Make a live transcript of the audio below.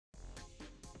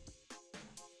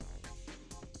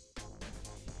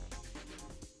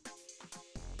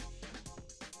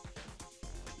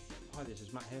Hi, this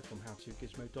is Matt here from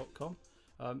howtogizmo.com.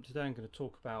 Today I'm going to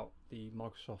talk about the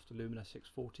Microsoft Lumia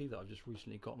 640 that I've just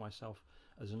recently got myself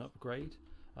as an upgrade.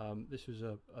 This was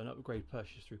an upgrade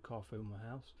purchase through Car Phone My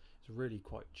House. It's really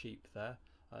quite cheap there.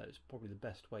 It's probably the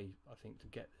best way, I think, to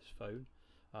get this phone.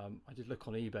 I did look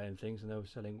on eBay and things, and they were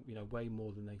selling, way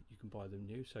more than you can buy them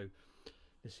new. So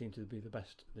this seemed to be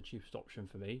the cheapest option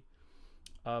for me.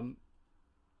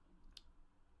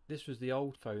 This was the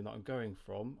old phone that I'm going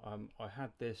from. I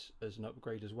had this as an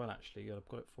upgrade as well, actually. I've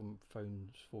got it from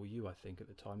Phones for You, I think, at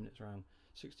the time, and it's around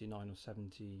 69 or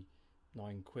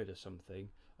 79 quid or something.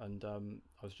 And I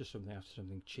was just after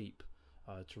something cheap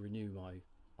to renew my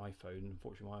iPhone.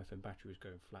 Unfortunately, my iPhone battery was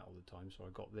going flat all the time, so I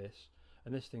got this.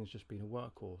 And this thing's just been a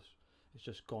workhorse. It's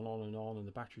just gone on, and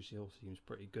the battery still seems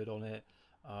pretty good on it.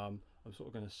 I'm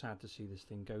sort of sad to see this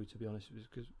thing go, to be honest,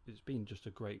 because it's been just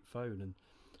a great phone,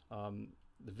 and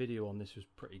the video on this was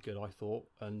pretty good, I thought,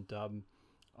 and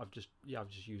I've just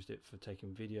used it for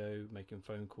taking video, making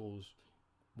phone calls,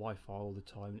 Wi-Fi all the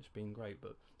time. It's been great.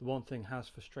 But the one thing has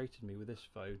frustrated me with this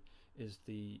phone is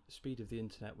the speed of the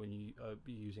internet when you are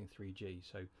using 3G.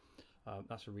 So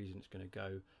that's a reason it's going to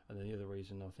go. And then the other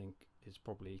reason, I think, is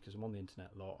probably because I'm on the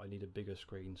internet a lot. I need a bigger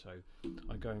screen, so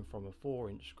I'm going from a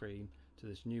 4-inch screen to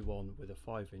this new one with a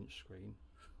 5-inch screen.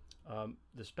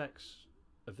 The specs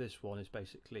of this one is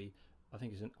basically, I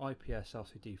think it's an IPS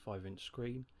LCD 5-inch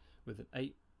screen with an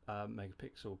 8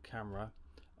 megapixel camera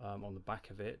on the back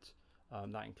of it.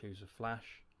 That includes a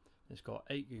flash. It's got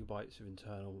 8 gigabytes of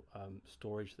internal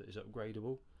storage that is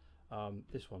upgradable.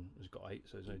 This one has got 8,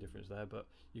 so there's no difference there, but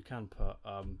you can put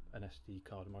an SD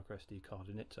card, a micro SD card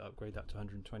in it to upgrade that to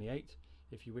 128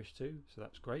 if you wish to, so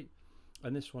that's great.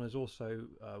 And this one is also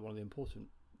one of the important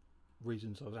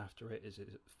reasons I was after it, is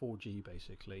it's 4G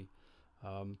basically.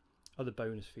 Other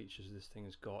bonus features this thing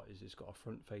has got is it's got a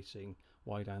front-facing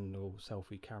wide-angle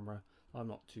selfie camera. I'm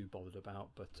not too bothered about,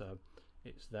 but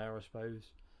it's there, I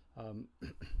suppose.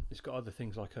 It's got other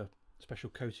things like a special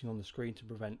coating on the screen to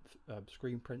prevent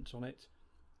screen prints on it.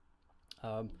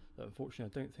 That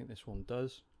unfortunately I don't think this one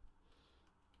does.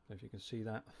 I don't know if you can see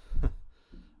that.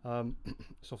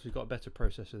 It's obviously got a better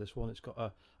processor, this one. It's got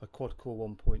a quad-core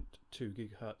 1.2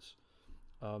 gigahertz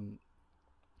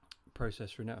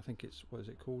processor in it. I think it's, what is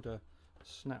it called, a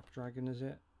Snapdragon, is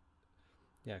it?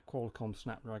 Yeah, Qualcomm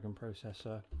Snapdragon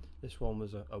processor. This one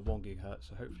was a 1 gigahertz,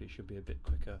 so hopefully it should be a bit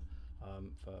quicker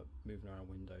for moving around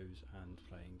Windows and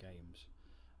playing games.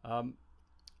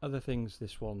 Other things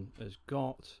this one has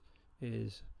got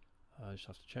is, I just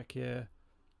have to check here.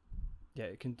 Yeah,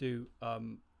 it can do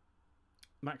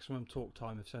maximum talk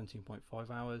time of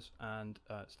 17.5 hours and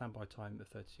standby time of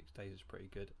 36 days is pretty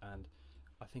good. And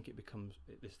I think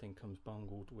this thing comes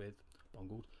bundled with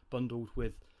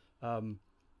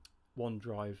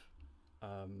OneDrive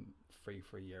free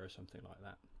for a year or something like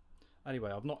that.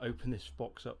 Anyway, I've not opened this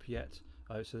box up yet,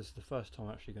 so this is the first time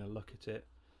I'm actually going to look at it.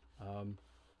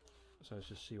 So let's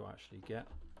just see what I actually get.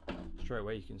 Straight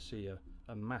away you can see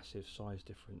a massive size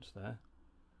difference there.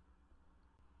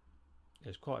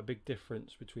 There's quite a big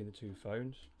difference between the two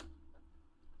phones.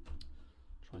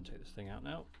 Try and take this thing out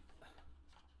now.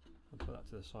 I'll put that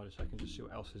to the side a second, just see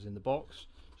what else is in the box.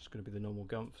 Just going to be the normal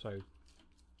gump, so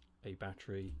a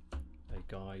battery, a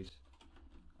guide,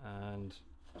 and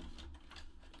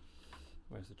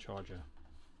where's the charger?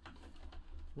 I'm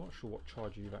not sure what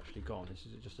charger you've actually got on this.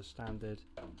 Is it just a standard?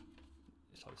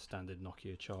 It's like the standard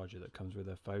Nokia charger that comes with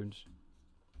their phones.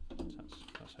 So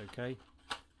that's okay.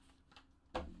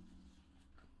 Right,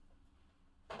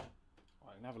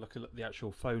 I can have a look at the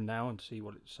actual phone now and see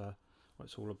what it's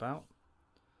all about.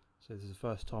 So this is the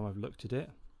first time I've looked at it.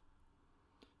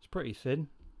 It's pretty thin.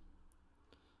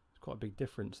 There's quite a big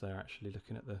difference there, actually,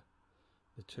 looking at the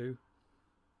two.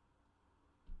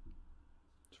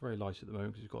 It's very light at the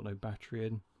moment because it's got no battery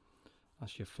in.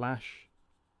 That's your flash.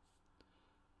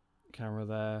 Camera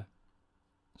there.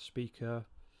 Speaker.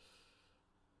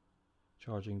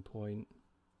 Charging point.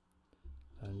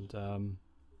 And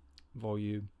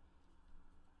volume.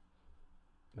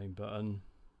 Main button.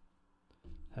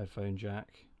 Headphone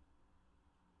jack.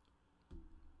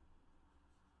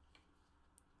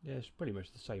 Yeah, it's pretty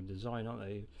much the same design, aren't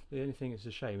they? The only thing that's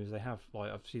a shame is they have,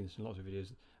 like, I've seen this in lots of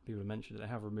videos, people have mentioned that they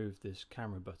have removed this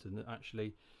camera button. That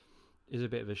actually is a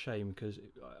bit of a shame because,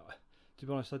 to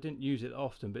be honest, I didn't use it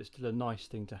often, but it's still a nice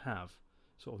thing to have.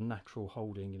 Sort of natural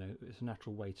holding, it's a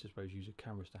natural way to, I suppose, use a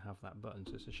camera to have that button,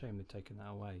 so it's a shame they've taken that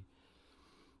away.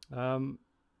 Right,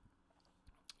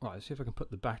 let's see if I can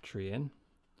put the battery in.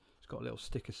 It's got a little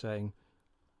sticker saying,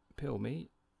 "Pill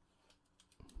me."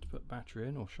 To put battery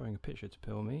in, or showing a picture to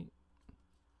pill me.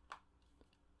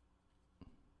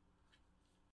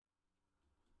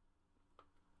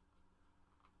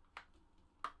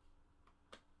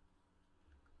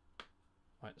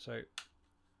 So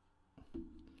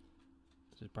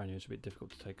this is brand new, it's a bit difficult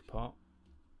to take apart.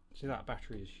 See, that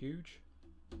battery is huge.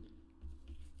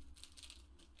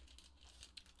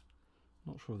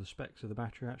 Not sure of the specs of the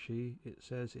battery actually. It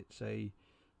says it's a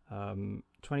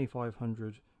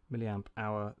 2500 milliamp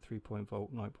hour 3.0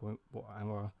 volt 9.0 watt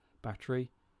hour battery.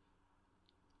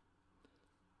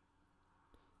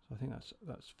 So I think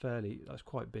that's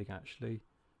quite big actually.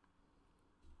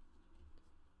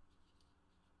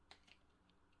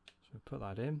 So put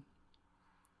that in.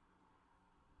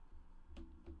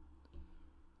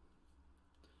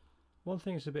 One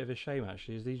thing that's a bit of a shame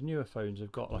actually is these newer phones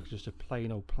have got like just a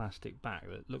plain old plastic back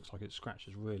that looks like it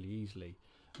scratches really easily.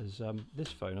 As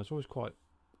this phone, I was always quite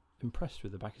impressed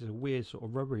with the back. It's a weird sort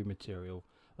of rubbery material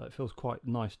that feels quite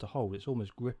nice to hold. It's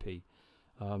almost grippy.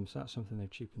 So that's something they've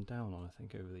cheapened down on, I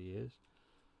think, over the years.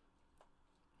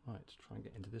 Right, let's try and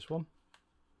get into this one.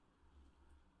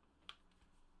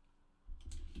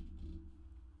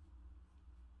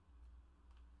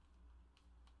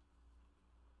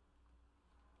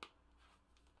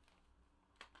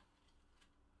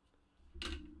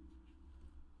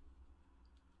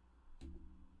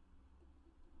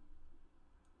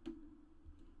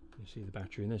 You see the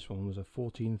battery in this one was a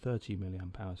 1430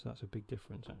 milliamp hour, so that's a big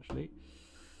difference actually.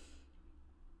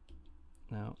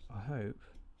 Now I hope,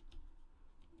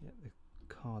 yeah, the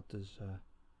card does,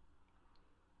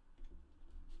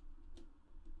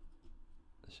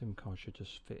 the SIM card should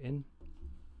just fit in.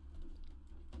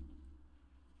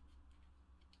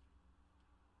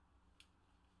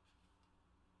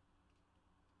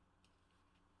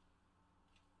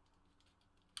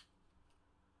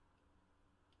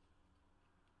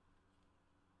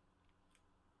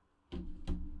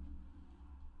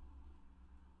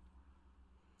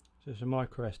 So it's a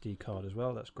micro SD card as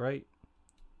well, that's great.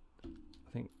 I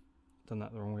think I've done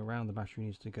that the wrong way around. The battery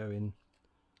needs to go in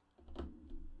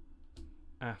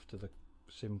after the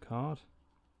SIM card.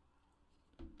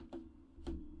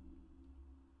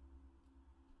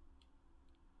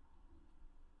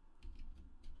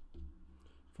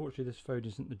 Fortunately this phone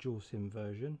isn't the dual SIM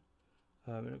version.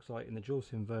 It looks like in the dual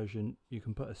SIM version you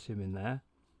can put a SIM in there.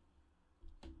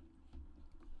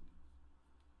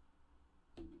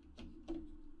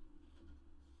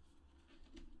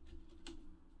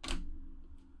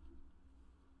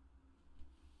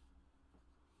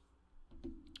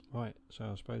 Right, so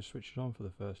I suppose switch it on for the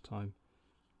first time.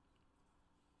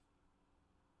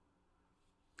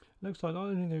 Looks like not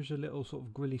only there's a little sort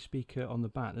of grilly speaker on the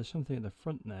back, there's something at the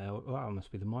front there. Oh, that must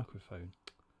be the microphone.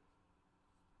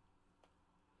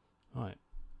 Right.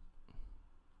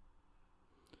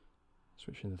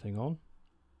 Switching the thing on.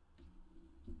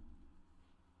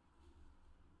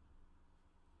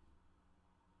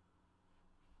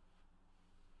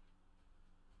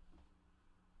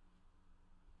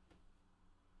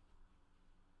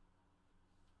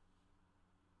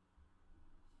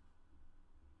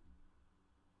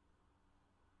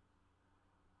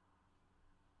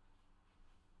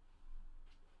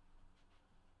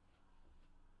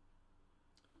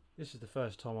 This is the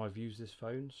first time I've used this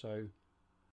phone, so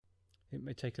it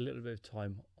may take a little bit of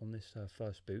time on this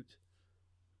first boot.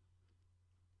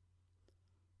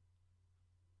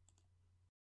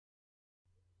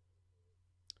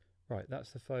 Right,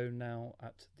 that's the phone now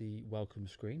at the welcome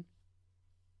screen.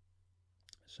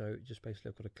 So just basically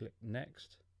I've got to click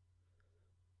next.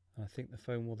 And I think the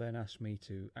phone will then ask me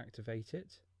to activate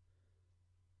it.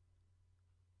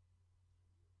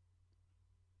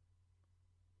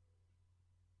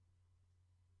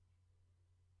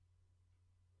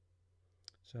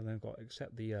 So then I've got to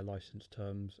accept the license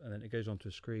terms, and then it goes onto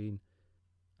a screen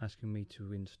asking me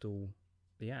to install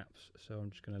the apps. So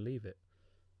I'm just going to leave it.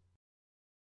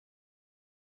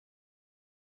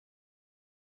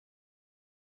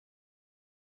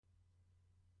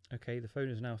 Okay, the phone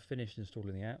is now finished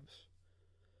installing the apps.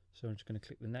 So I'm just going to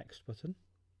click the next button.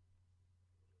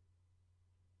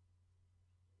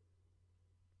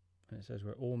 And it says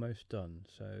we're almost done.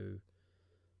 So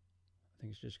I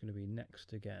think it's just going to be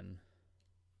next again.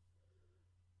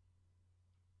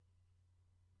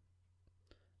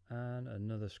 And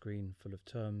another screen full of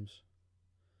terms.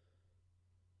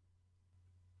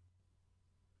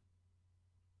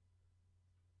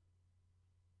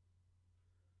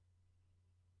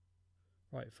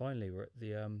 Right, finally we're at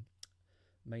the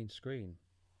main screen.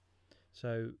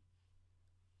 So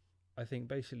I think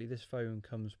basically this phone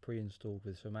comes pre-installed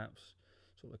with some apps,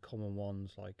 sort of the common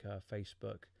ones like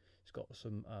Facebook. It's got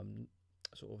some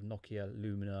sort of Nokia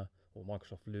Lumia or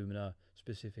Microsoft Lumia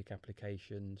specific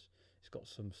applications. It's got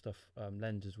some stuff,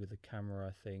 lenses with a camera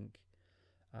I think,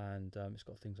 and it's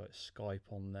got things like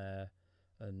Skype on there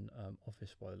and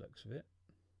Office by the looks of it.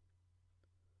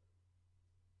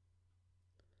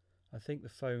 I think the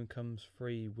phone comes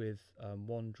free with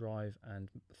OneDrive and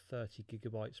 30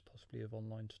 gigabytes possibly of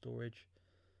online storage.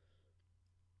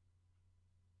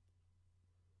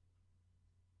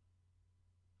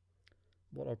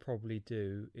 What I'll probably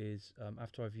do is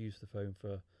after I've used the phone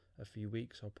for a few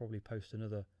weeks, I'll probably post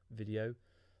another video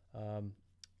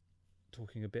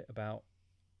talking a bit about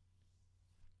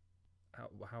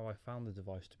how I found the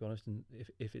device, to be honest, and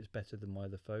if it's better than my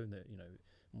other phone, that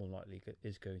more likely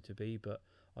is going to be. But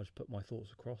I'll just put my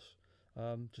thoughts across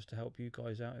just to help you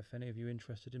guys out if any of you are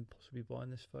interested in possibly buying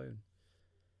this phone.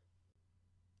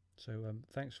 So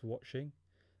thanks for watching,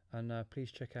 and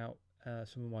please check out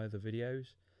some of my other videos,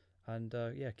 and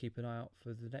yeah, keep an eye out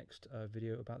for the next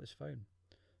video about this phone.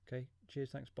 Okay,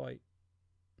 cheers, thanks, bye.